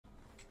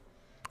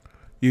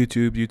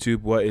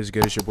YouTube, what is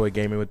good? It's your boy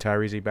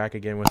GaminWitTyreezy back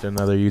again with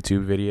another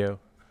YouTube video.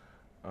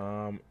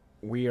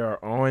 We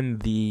are on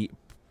the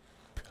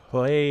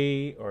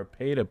play or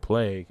pay to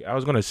play. I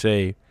was gonna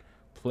say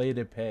play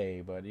to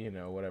pay, but you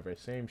know, whatever,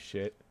 same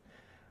shit.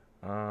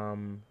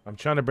 I'm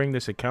trying to bring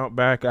this account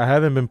back. I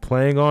haven't been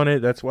playing on it.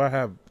 That's why I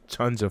have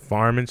tons of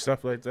farm and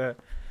stuff like that.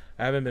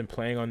 I haven't been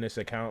playing on this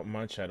account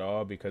much at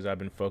all because I've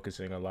been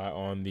focusing a lot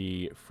on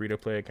the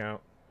free-to-play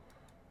account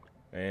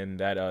and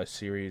that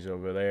series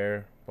over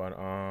there. But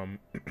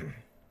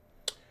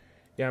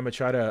yeah, I'm gonna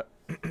try to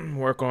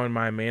work on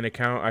my main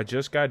account. I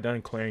just got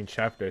done clearing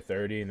chapter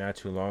 30 not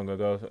too long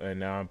ago, and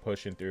now I'm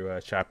pushing through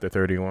chapter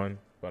 31.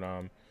 But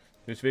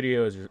this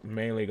video is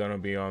mainly gonna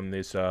be on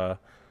this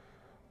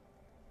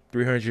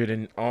 300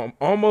 and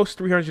almost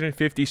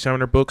 350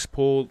 summoner books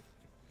pulled.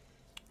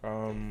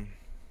 Yeah,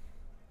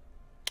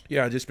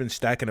 I've just been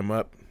stacking them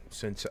up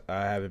since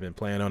I haven't been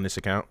playing on this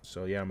account.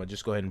 So yeah, I'm gonna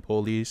just go ahead and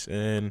pull these,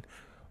 and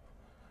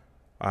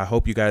I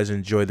hope you guys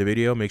enjoy the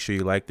video. Make sure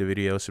you like the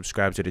video,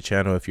 subscribe to the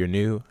channel if you're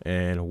new,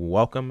 and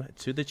welcome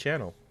to the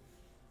channel.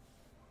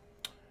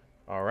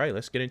 All right,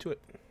 let's get into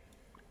it.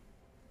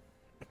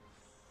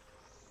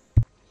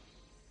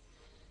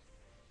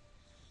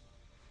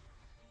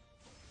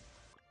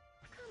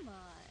 Come on.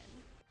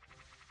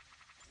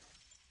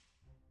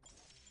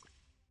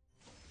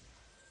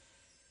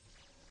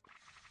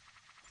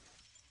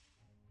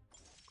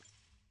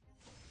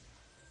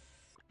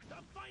 The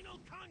final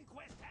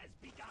conquest has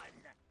begun!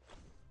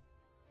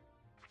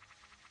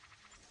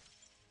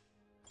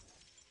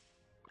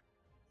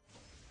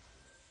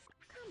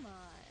 Come on.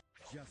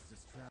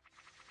 Justice trap.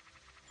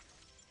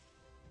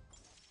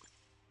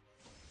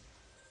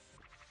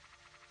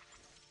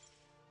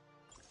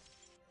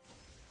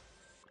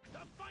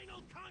 The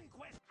final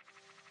conquest!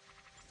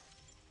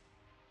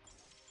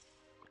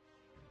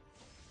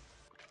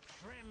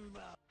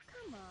 Tremble!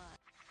 Come on.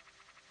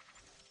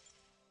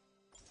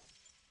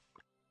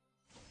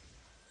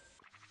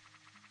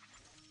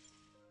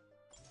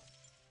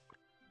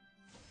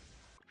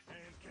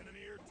 And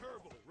Cannoneer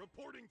Turbo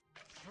reporting.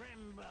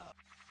 Tremble!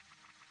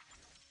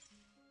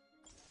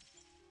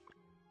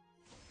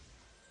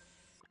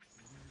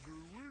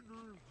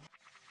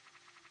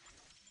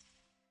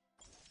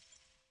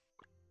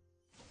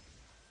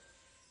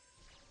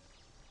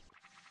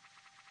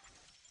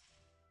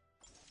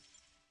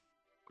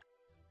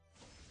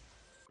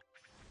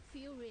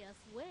 Furious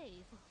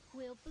wave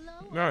will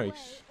blow Nice. away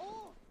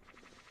all.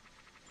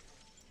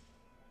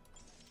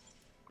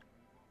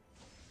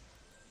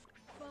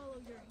 Follow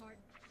your heart.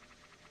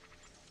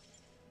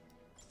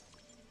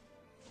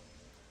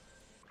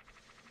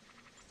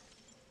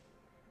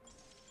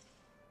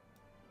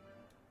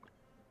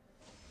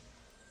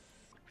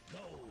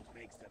 Gold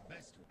makes the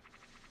best one.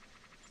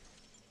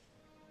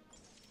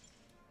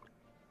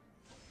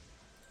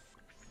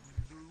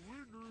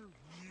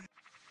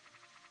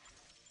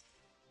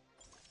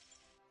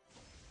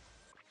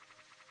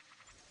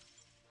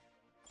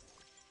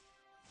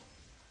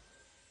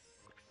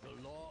 The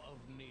law of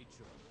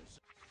nature.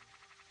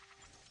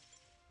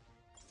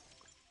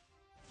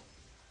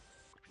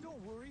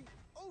 Don't worry.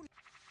 Oh,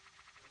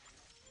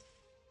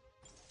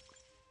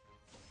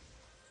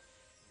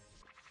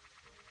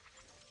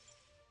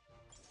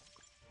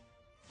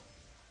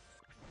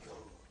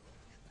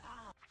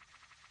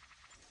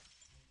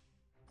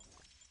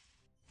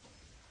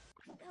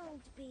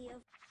 Don't be a.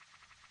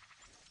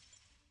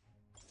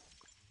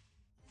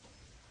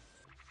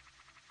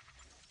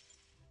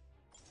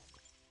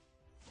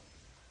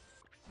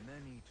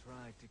 many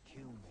tried to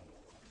kill me,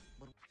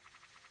 but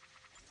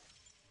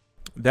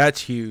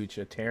That's huge.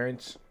 A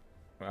Terrence.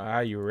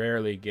 You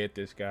rarely get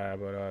this guy,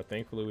 but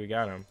thankfully we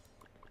got him.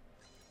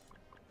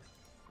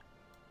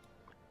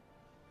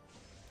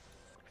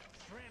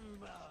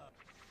 Tremble!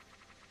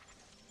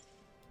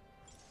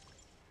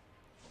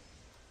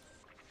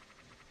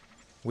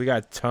 We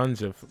got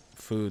tons of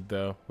food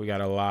though. We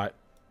got a lot.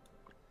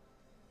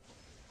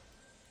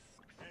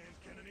 And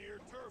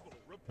Cannoneer Turbo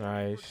reporting.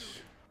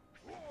 Nice.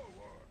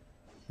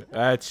 Forward.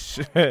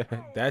 That's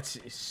that's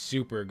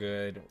super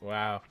good.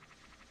 Wow.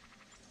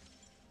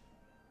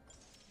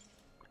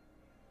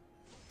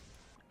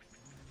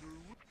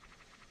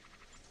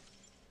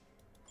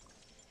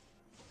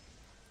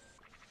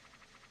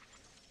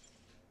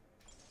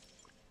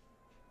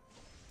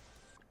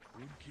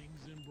 Good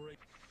kings embrace.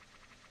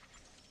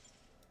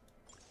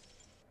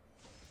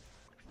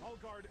 I'll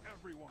guard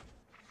everyone.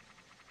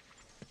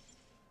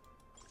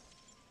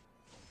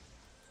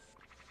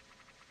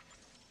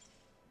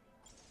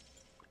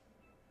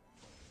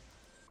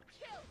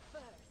 Kill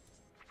first.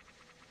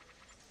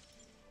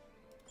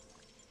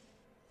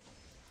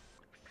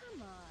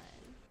 Come on.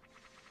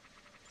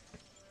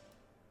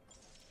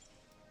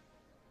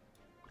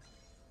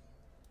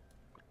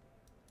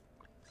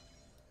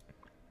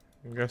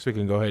 I guess we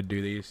can go ahead and do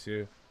these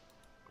too.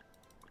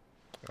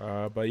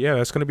 But yeah,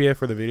 that's gonna be it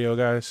for the video,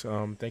 guys.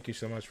 Thank you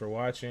so much for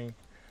watching.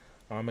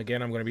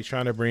 Again, I'm gonna be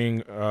trying to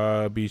bring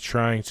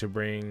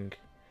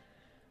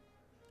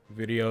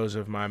videos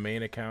of my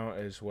main account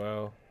as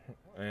well.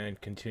 and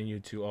continue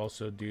to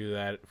also do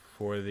that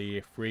for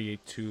the free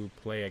to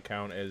play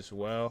account as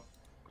well.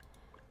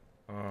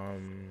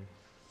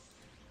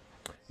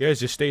 Yeah,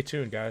 just stay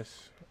tuned,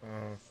 guys.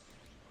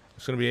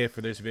 It's gonna be it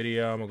for this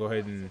video. I'm gonna go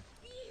ahead and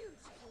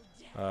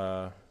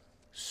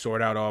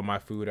sort out all my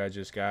food I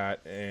just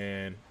got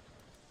and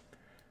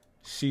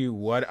see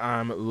what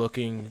I'm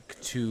looking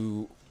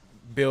to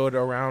build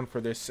around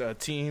for this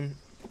team.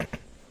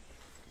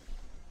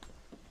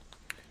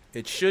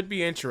 It should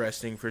be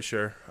interesting for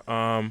sure.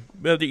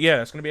 But yeah,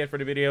 that's gonna be it for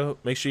the video.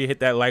 Make sure you hit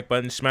that like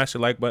button, smash the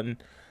like button,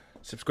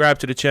 subscribe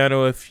to the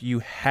channel if you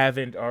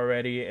haven't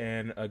already,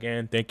 and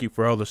again, thank you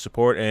for all the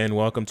support and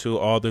welcome to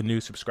all the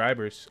new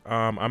subscribers.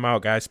 I'm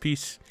out, guys.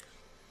 Peace.